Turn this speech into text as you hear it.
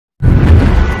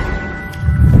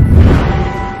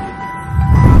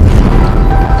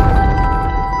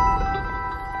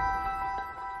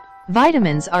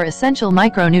Vitamins are essential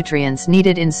micronutrients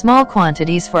needed in small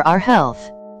quantities for our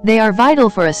health. They are vital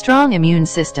for a strong immune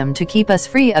system to keep us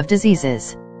free of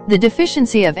diseases. The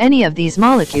deficiency of any of these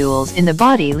molecules in the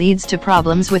body leads to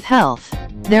problems with health.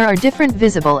 There are different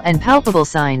visible and palpable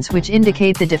signs which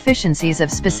indicate the deficiencies of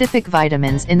specific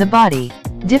vitamins in the body.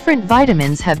 Different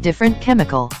vitamins have different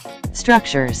chemical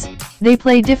structures. They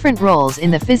play different roles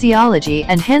in the physiology,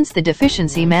 and hence the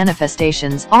deficiency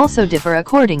manifestations also differ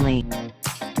accordingly.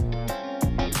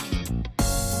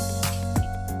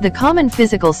 The common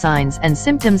physical signs and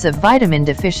symptoms of vitamin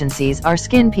deficiencies are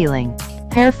skin peeling,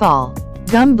 hair fall,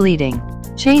 gum bleeding,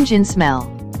 change in smell,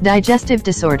 digestive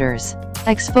disorders,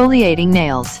 exfoliating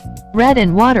nails, red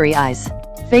and watery eyes,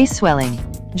 face swelling,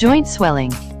 joint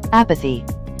swelling, apathy,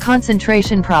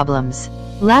 concentration problems,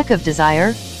 lack of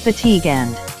desire, fatigue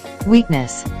and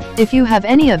weakness. If you have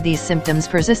any of these symptoms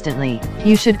persistently,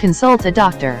 you should consult a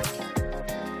doctor.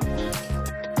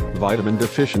 Vitamin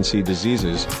deficiency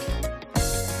diseases: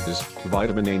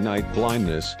 vitamin A night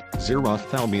blindness,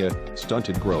 xerophthalmia,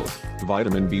 stunted growth,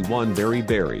 vitamin B1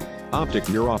 beriberi, optic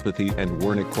neuropathy and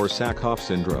Wernicke-Korsakoff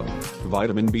syndrome,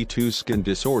 vitamin B2 skin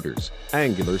disorders,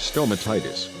 angular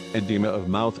stomatitis, edema of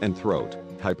mouth and throat,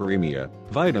 hyperemia,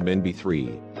 vitamin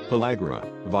B3, pellagra,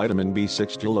 vitamin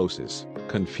B6 gelosis,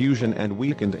 confusion and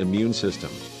weakened immune system,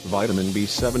 vitamin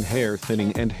B7 hair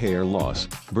thinning and hair loss,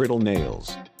 brittle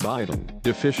nails, vitamin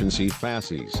deficiency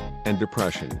phases, and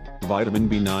depression, vitamin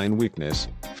B9 weakness,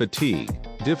 fatigue,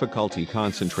 difficulty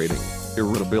concentrating,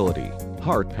 irritability,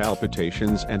 heart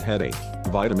palpitations and headache,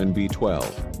 vitamin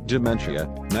B12, dementia,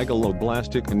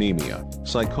 megaloblastic anemia,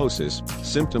 psychosis,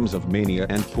 symptoms of mania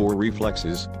and poor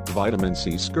reflexes, vitamin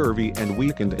C scurvy and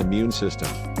weakened immune system,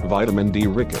 vitamin D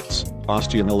rickets,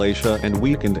 osteomalacia and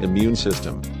weakened immune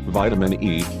system, vitamin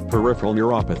E, peripheral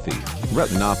neuropathy,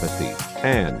 retinopathy,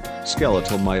 and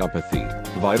skeletal myopathy,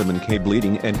 vitamin K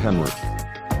bleeding and hemorrhage.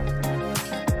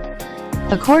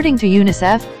 According to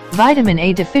UNICEF, vitamin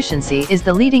A deficiency is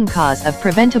the leading cause of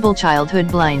preventable childhood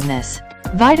blindness.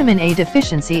 Vitamin A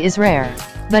deficiency is rare,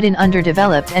 but in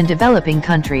underdeveloped and developing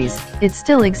countries, it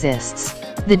still exists.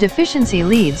 The deficiency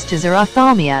leads to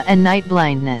xerophthalmia and night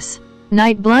blindness.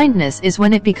 Night blindness is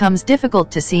when it becomes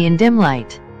difficult to see in dim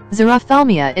light.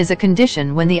 Xerophthalmia is a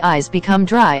condition when the eyes become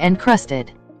dry and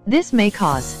crusted. This may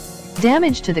cause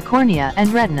damage to the cornea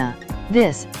and retina.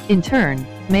 This, in turn,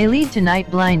 may lead to night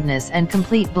blindness and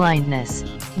complete blindness.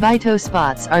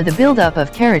 Vitospots are the buildup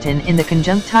of keratin in the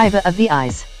conjunctiva of the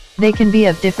eyes. They can be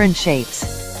of different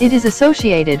shapes. It is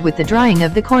associated with the drying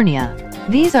of the cornea.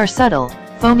 These are subtle,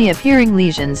 foamy-appearing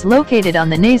lesions located on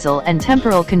the nasal and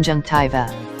temporal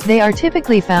conjunctiva. They are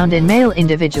typically found in male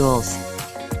individuals.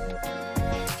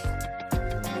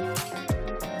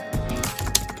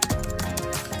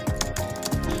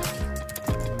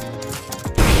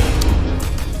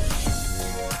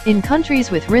 In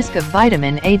countries with risk of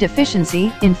vitamin A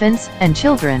deficiency, infants and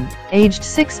children, aged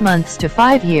 6 months to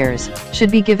 5 years,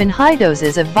 should be given high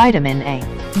doses of vitamin A.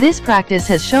 This practice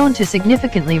has shown to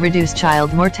significantly reduce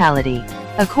child mortality.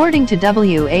 According to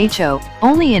WHO,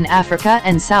 only in Africa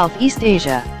and Southeast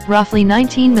Asia, roughly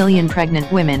 19 million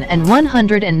pregnant women and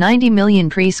 190 million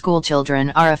preschool children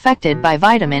are affected by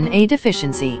vitamin A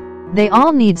deficiency. They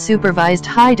all need supervised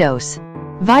high-dose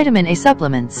vitamin A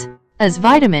supplements. As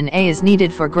vitamin A is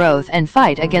needed for growth and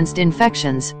fight against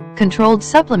infections, controlled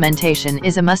supplementation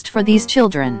is a must for these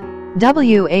children.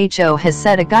 WHO has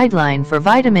set a guideline for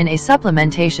vitamin A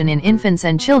supplementation in infants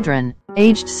and children,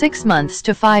 aged 6 months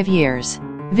to 5 years.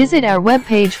 Visit our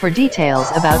webpage for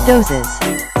details about doses.